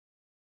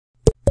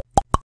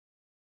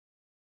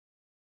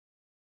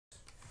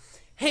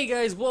Hey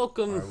guys, I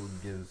welcome.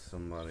 would give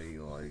somebody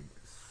like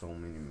so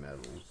many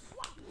medals.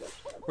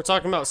 We're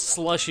talking about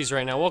slushies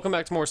right now. Welcome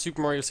back to more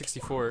Super Mario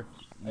 64.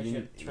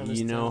 You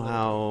know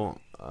how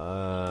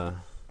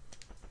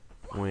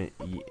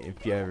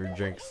if you ever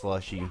drink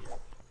slushy,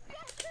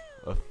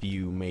 a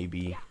few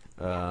maybe,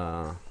 you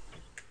know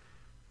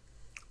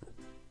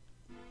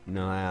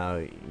how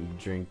you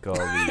drink all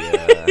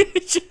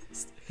the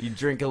you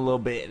drink a little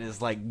bit and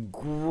it's like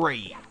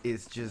great,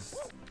 it's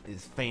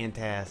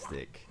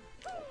fantastic,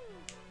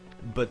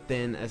 but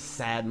then a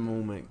sad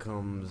moment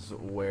comes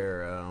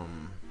where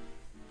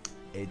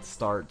it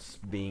starts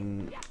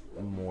being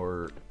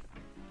more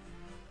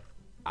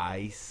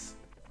ice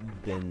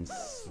than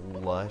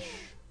slush,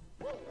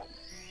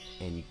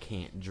 and you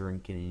can't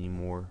drink it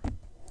anymore.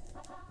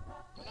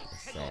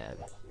 It's sad.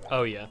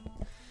 Oh yeah.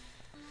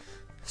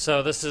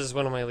 So this is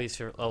one of my least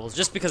favorite levels,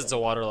 just because it's a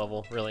water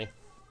level, really.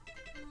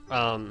 You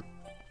don't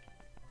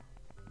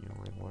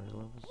like water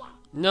levels?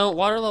 No,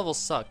 water levels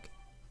suck.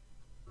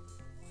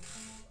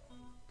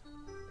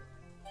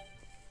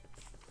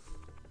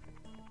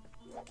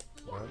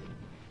 What?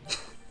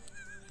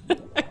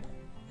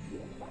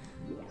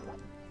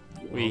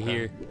 We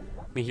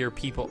hear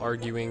people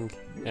arguing,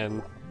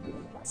 and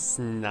it's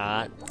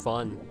not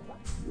fun.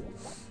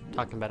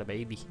 Talking about a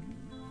baby.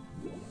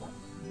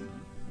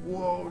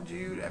 Whoa,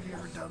 dude, have you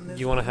ever done this? Do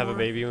you want to have a before?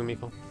 baby with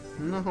Miko?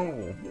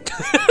 No.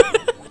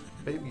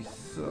 Babies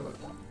suck.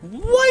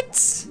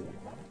 What?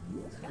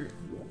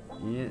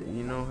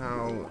 You know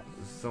how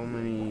so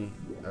many,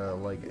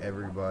 like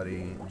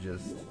everybody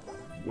just,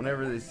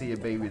 whenever they see a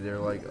baby, they're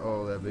like,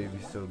 oh, that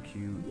baby's so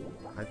cute.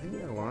 I think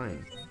they're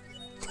lying.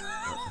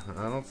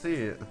 I don't see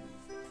it.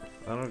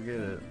 I don't get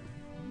it.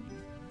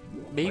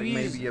 Babies?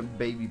 Like maybe a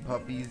baby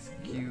puppy's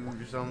cute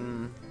or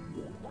something.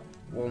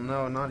 Well,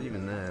 no, not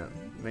even that.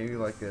 Maybe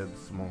like a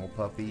small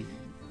puppy.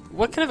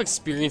 What kind of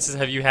experiences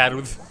have you had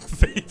with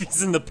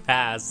babies in the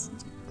past?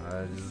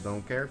 I just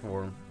don't care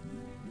for them.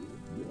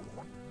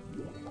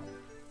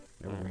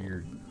 They're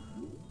weird.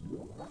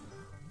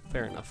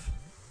 Fair enough.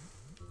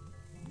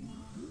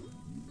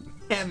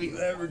 Have you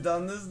ever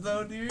done this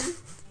though, dude?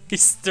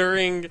 He's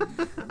stirring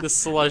the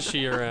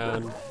slushy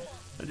around.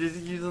 Just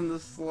using the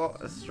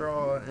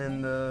straw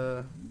and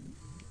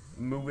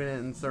moving it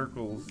in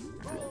circles.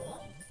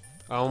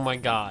 Oh my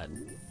god.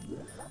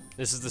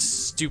 This is the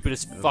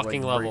stupidest It's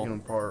fucking like level. breaking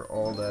apart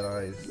all that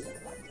ice.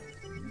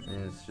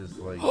 And it's just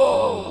like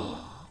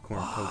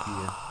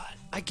cornucopia.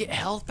 I get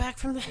health back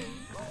from that?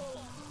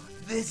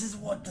 This is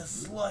what the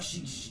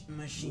slushy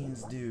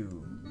machines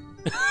do.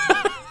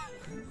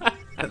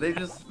 They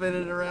just spin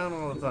it around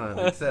all the time.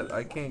 Except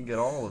I can't get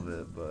all of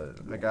it, but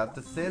I got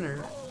the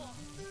center.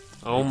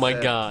 Oh my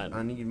Except god.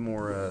 I need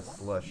more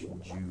slush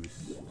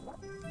juice.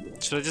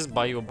 Should I just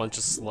buy you a bunch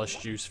of slush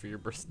juice for your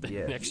birthday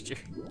Yes. next year?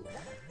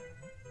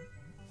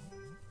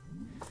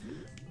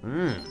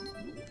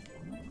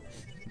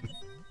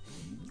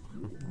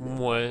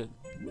 What?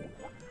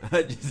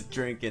 I just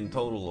drank in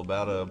total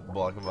about a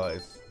block of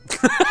ice.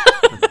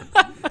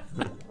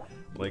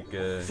 Like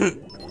a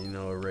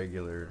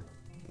regular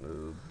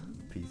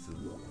piece of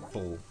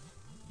full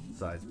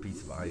size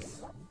piece of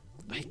ice.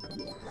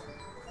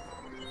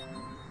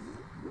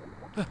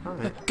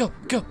 Go,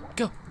 go,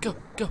 go, go,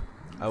 go.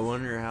 I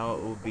wonder how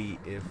it will be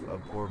if I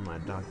pour my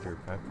Dr.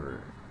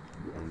 Pepper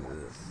into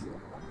this.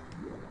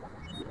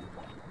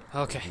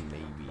 Okay.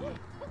 Maybe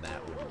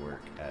that would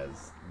work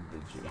as the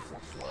juice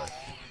of slush.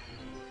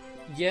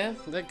 Yeah,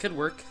 that could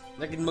work.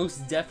 That could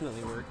most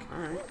definitely work.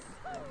 Alright.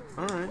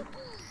 Alright.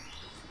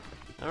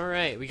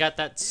 Alright, we got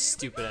that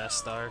stupid ass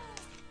star.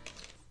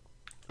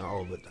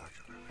 Oh, but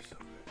Dr. Pepper's so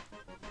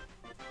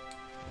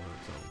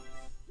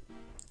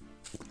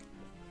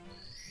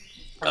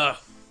good. Ugh.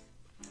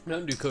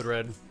 Mountain Dew Code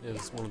Red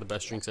is one of the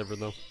best drinks ever,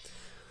 though.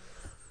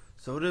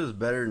 Soda is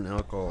better than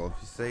alcohol.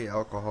 If you say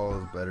alcohol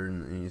is better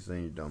than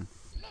anything, you're dumb.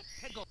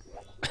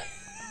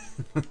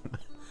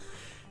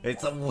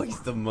 It's a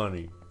waste of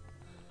money.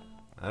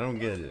 I don't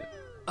get it.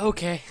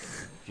 Okay.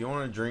 If you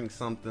want to drink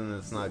something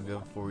that's not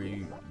good for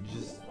you,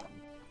 just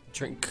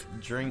Drink.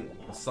 drink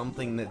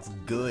something that's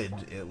good,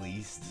 at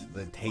least,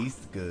 that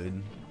tastes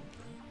good.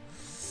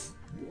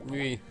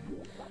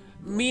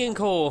 Me and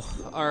Cole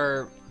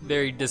are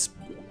very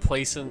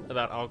displacent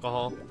about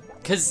alcohol.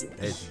 Cause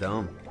It's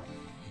dumb.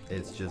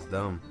 It's just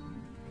dumb.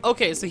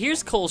 okay, so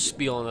here's Cole's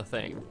spiel on the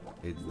thing.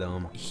 It's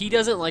dumb. He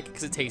doesn't like it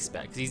because it tastes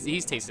bad. Because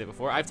he's tasted it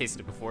before. I've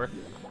tasted it before.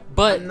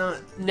 But I'm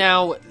not.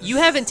 now you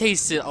haven't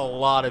tasted a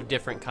lot of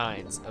different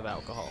kinds of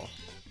alcohol.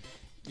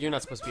 You're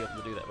not supposed to be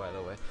able to do that, by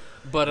the way.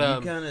 But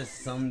You kind of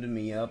summed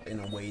me up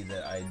in a way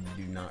that I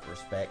do not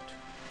respect.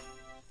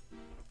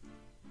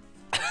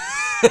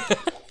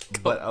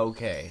 But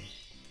okay.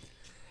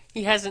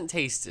 he hasn't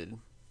tasted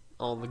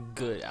all the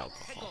good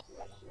alcohol.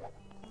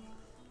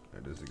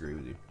 I disagree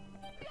with you.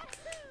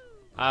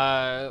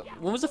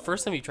 When was the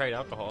first time you tried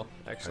alcohol?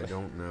 Actually, I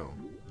don't know.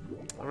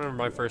 I remember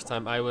my first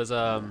time. I was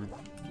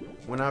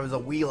When I was a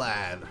wee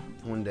lad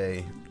one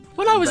day.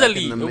 when I was back a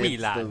in the wee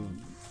midst lad.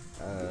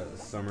 of,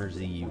 Summer's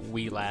Eve.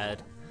 Wee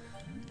lad.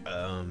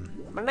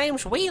 My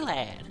name's Wee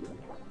Lad.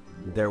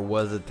 There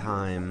was a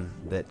time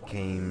that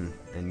came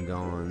and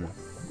gone,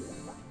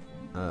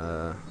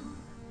 that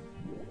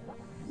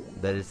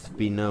is to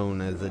be known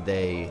as a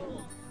day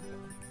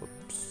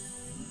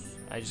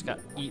I just got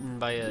eaten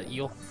by a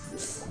eel.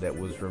 that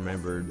was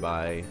remembered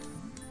by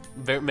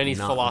Very many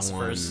not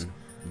philosophers. one,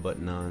 but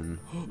none.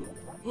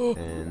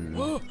 And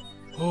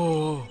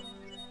Oh.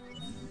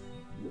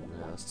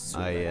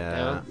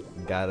 I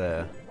got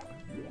a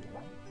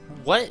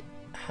What?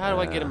 How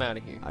do I get him out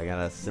of here? I got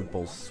a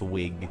simple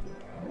swig,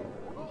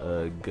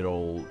 a good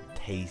old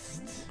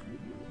taste,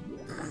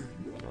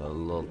 a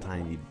little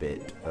tiny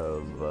bit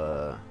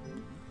of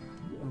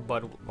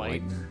Bud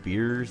Light. like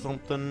beer or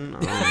something. I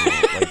don't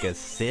know, like a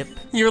sip.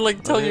 You're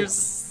like telling your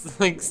it.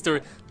 like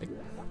story, like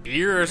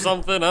beer or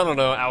something. I don't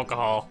know,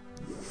 alcohol.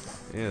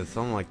 Yeah,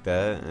 something like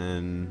that,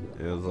 and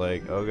it was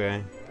like,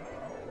 okay.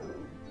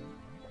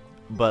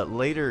 But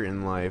later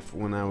in life,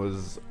 when I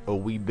was a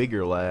wee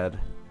bigger lad,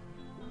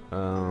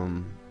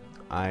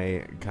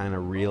 I kind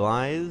of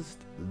realized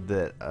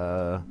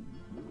that,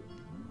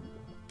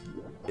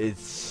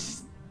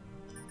 it's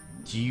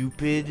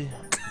stupid,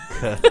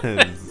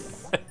 cause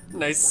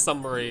Nice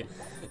summary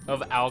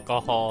of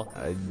alcohol.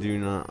 I do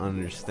not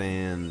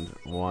understand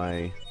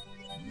why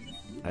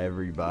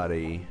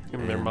everybody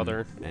And their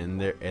mother. and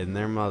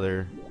their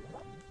mother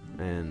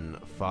and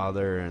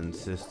father and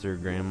sister,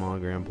 grandma,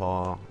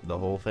 grandpa, the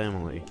whole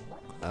family,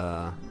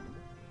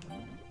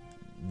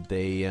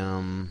 they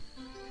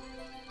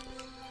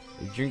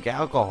drink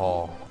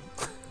alcohol,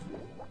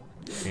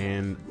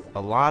 and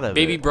a lot of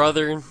Baby it,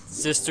 brother,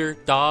 sister,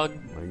 dog.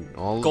 like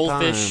all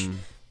goldfish. the time.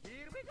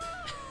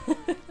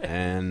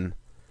 And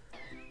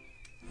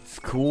it's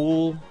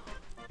cool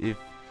if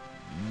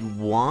you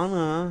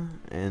wanna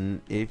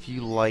and if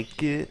you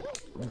like it,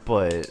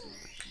 but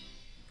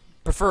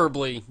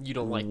Preferably, you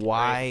don't like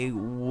why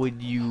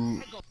would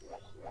you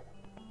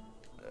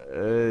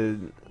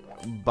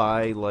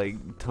buy like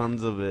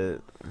tons of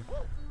it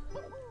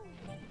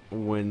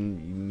when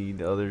you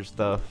need other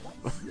stuff?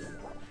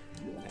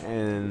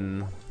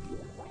 And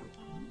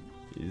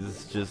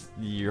it's just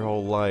your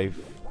whole life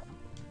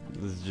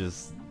is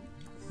just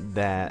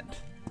that,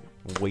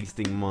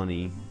 wasting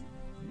money.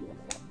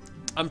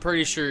 I'm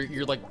pretty sure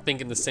you're like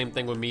thinking the same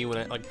thing with me when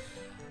I like.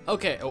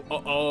 Okay,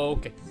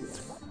 okay.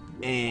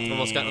 And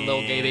Almost got in a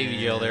little gay baby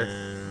jail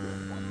there.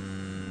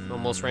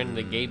 Almost ran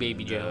into gay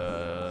baby jail.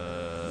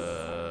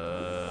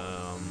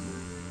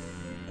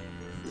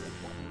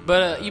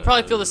 But you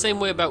probably feel the same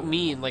way about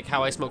me and like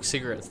how I smoke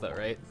cigarettes, though,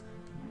 right?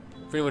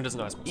 If anyone doesn't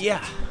know, I smoke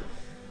cigarettes.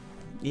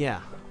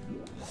 Yeah.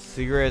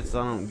 Cigarettes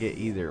I don't get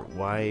either.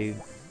 Why?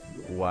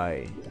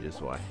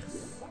 Just why?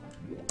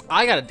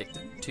 I got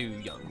addicted too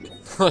young.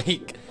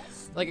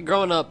 like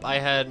growing up, I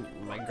had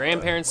my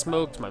grandparents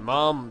smoked, my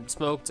mom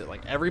smoked,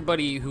 like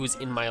everybody who was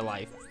in my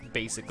life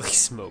basically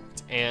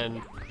smoked,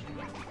 and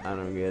I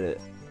don't get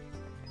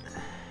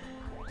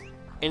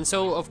it.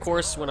 so of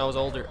course when I was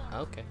older,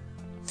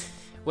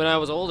 when I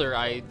was older,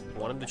 I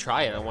wanted to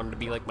try it. I wanted to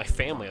be like my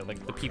family,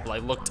 like the people I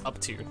looked up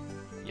to,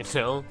 you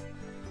know.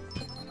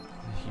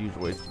 Huge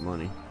waste of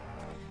money.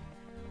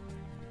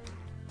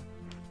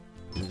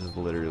 This is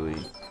literally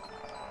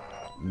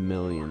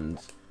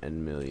millions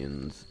and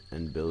millions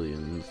and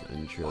billions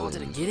and trillions Oh,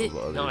 did I get it? of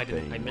other No, I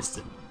didn't. I things missed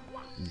it.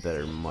 that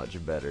are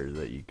much better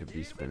that you could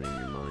be spending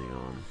your money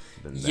on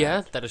than that.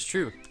 Yeah, that is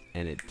true.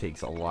 And it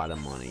takes a lot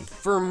of money.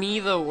 For me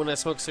though, when I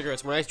smoke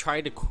cigarettes, when I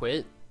try to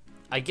quit,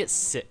 I get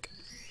sick.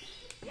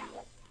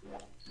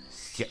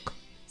 Sick.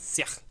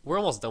 Sick. We're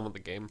almost done with the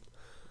game.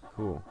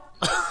 Cool.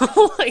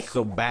 Like,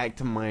 So back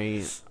to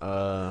my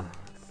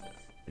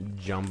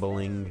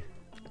jumbling,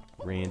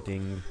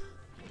 ranting,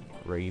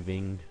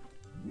 raving,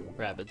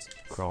 rabbits.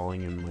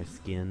 crawling in my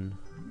skin.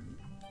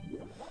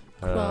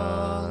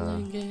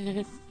 Crawling in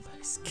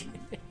my skin.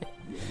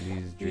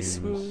 These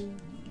dreams,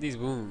 These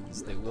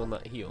wounds, they will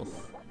not heal.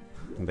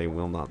 they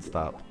will not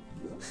stop.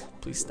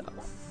 Please stop.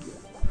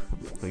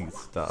 Please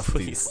stop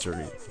Please. these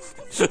dreams.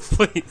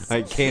 Please.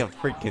 I can't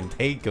freaking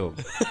take them.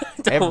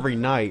 Every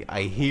night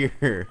I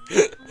hear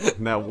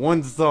that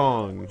one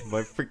song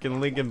by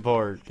freaking Linkin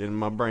Park in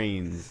my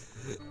brains.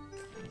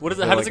 What is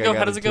it? feel How does like it go? I How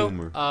got does a it go?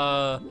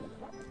 tumor.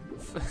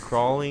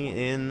 Crawling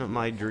in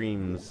my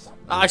dreams.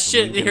 Ah,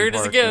 shit, Linkin here it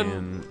is Park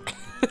again.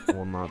 and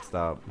will not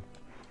stop.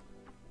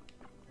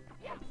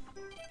 Yeah.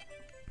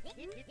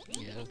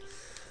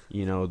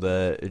 You know,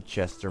 the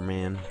Chester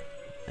Man,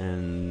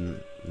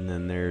 and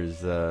then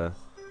there's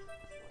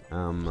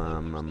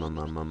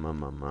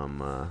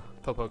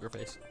Poker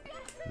face.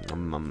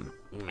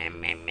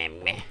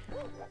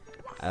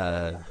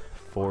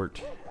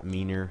 Fort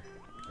Meaner,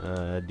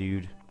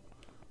 dude,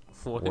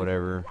 What?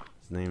 whatever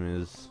his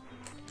name is,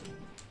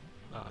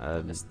 I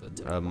missed the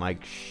tip.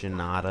 Mike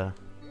Shinoda.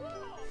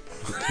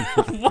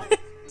 What?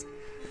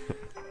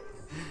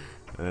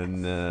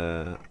 And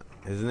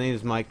his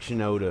name's Mike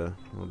Shinoda,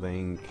 I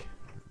think,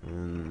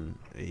 and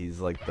he's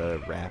like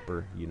the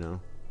rapper, you know.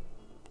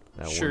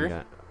 That Sure. one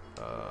guy.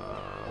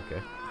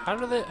 Okay. How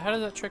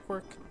does that trick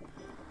work?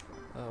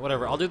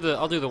 Whatever. I'll do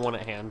the one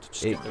at hand.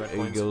 Just get the red It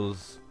points.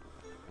 goes.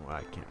 Well,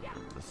 I can't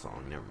remember the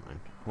song. Never mind.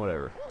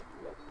 Whatever.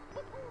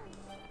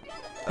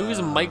 Who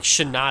is Mike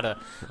Shinoda?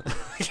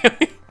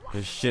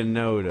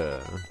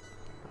 Shinoda.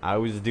 I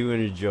was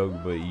doing a joke,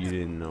 but you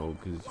didn't know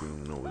because you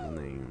didn't know his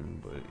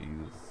name. But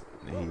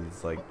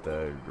he's like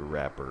the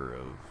rapper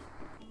of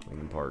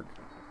Linkin Park.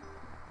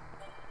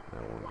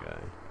 That one guy,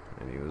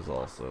 and he was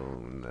also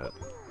in that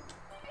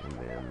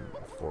band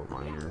Fort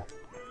Minor.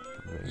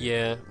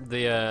 Yeah,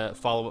 the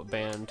follow-up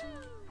band,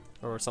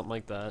 or something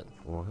like that.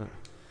 What?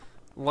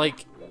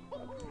 Like,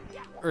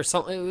 or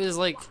something. It was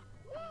like,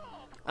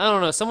 I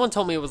don't know. Someone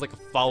told me it was like a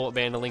follow-up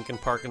band to Linkin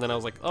Park, and then I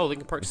was like, oh,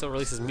 Linkin Park still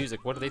releases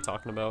music. What are they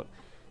talking about?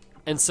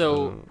 And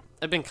so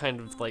I've been kind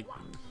of like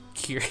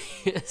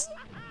curious,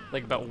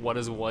 like about what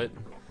is what.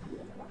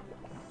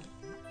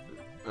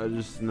 I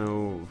just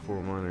know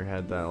Fort Minor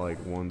had that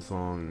like one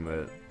song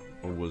that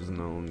was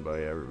known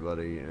by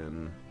everybody,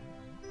 and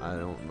I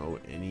don't know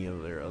any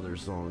of their other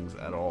songs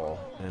at all.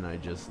 And I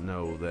just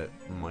know that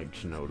Mike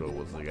Shinoda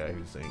was the guy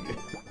who sang it.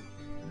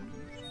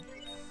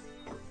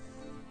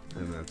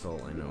 And that's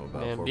all I know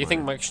about Man, Fort do you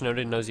think Minor. Mike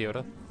Shinoda knows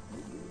Yoda?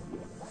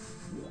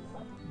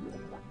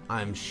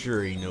 I'm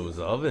sure he knows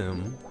of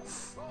him.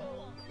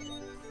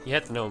 You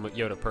have to know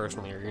Yoda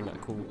personally, or you're not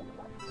cool.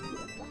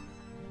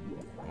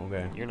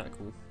 Okay. You're not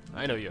cool.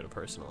 I know Yoda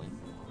personally.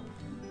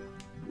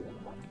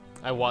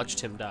 I watched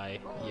him die.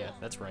 Yeah,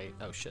 that's right.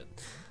 Oh shit.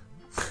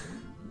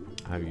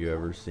 Have you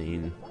ever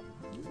seen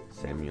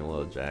Samuel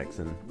L.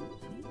 Jackson?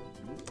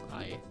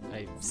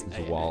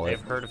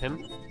 I've heard of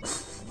him.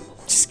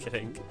 Just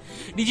kidding.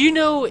 Did you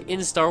know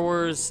in Star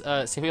Wars,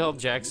 Samuel L.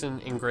 Jackson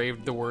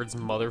engraved the words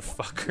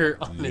 "motherfucker"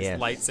 on his Yes.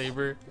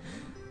 lightsaber?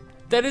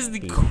 That is the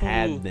He cool.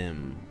 had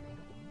them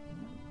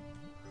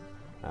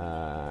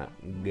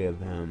give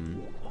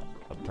him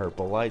a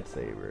purple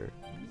lightsaber.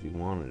 He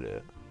wanted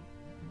it.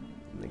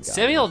 And they got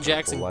Samuel L. him a purple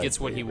Jackson gets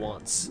what he lightsaber.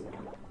 wants.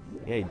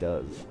 Yeah, he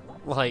does.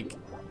 Like,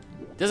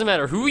 doesn't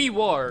matter who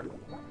you are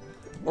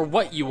or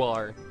what you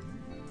are.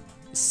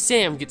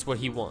 Sam gets what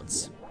he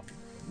wants.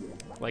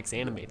 Likes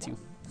anime too.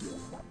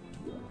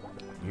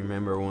 You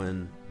remember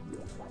when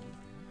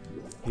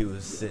he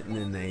was sitting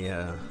in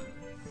a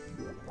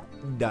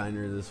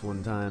diner this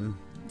one time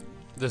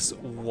This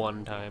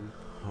one time.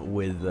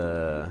 with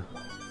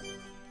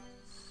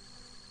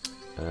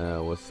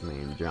what's his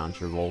name, John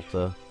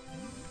Travolta,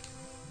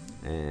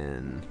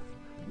 and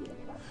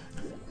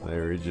they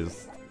were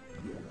just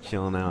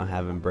chilling out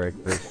having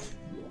breakfast,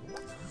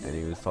 and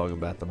he was talking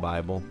about the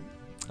Bible.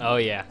 Oh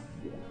yeah,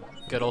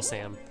 good old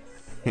Sam.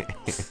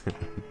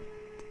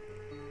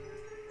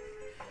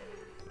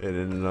 It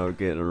ended up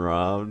getting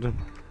robbed.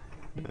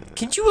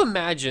 Can you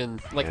imagine,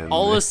 like, And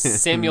all of then-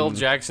 Samuel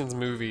Jackson's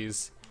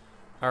movies?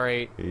 All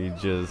right, He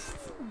just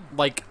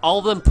like all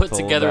of them put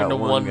told together that into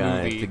one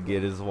guy movie. to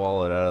get his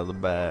wallet out of the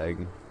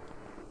bag,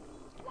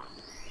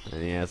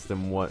 and he asked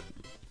him what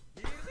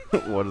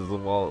does the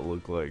wallet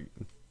look like?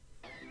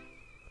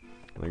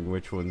 Like,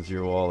 which one's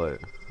your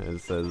wallet? And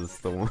it says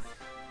the one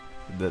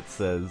that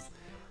says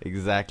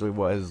exactly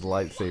what his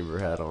lightsaber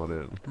had on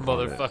it.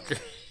 Motherfucker.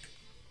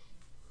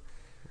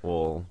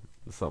 Well,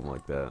 something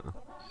like that.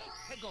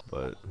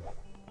 But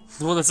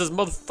The one that says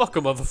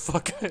 "motherfucker,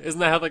 motherfucker." Isn't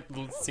that how like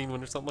the scene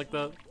went or something like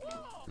that?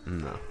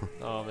 no,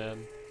 Oh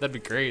man, that'd be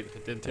great if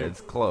it did too.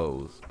 it's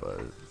close, but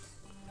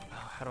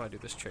How do I do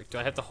this trick? Do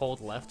I have to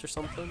hold left or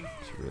something?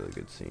 it's a really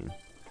good scene.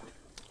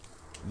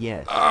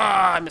 Yes.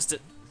 Ah, I missed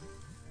it.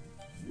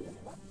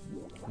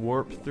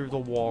 Warp through the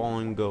wall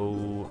and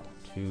go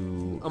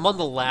to I'm on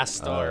the last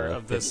star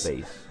of fifth this.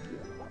 base.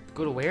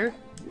 Go to where?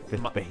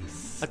 Fifth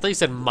base. I thought you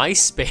said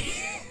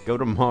MySpace. Go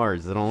to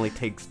Mars. It only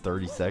takes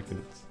 30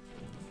 seconds.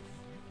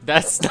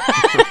 That's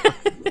not.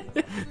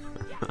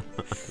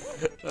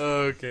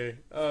 Okay.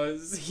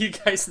 See you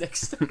guys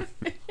next time.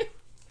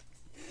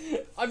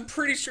 I'm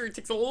pretty sure it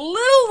takes a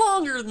little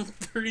longer than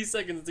 30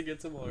 seconds to get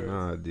to Mars.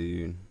 Nah,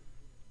 dude.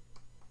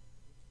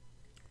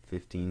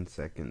 15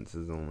 seconds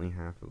is only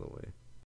half of the way.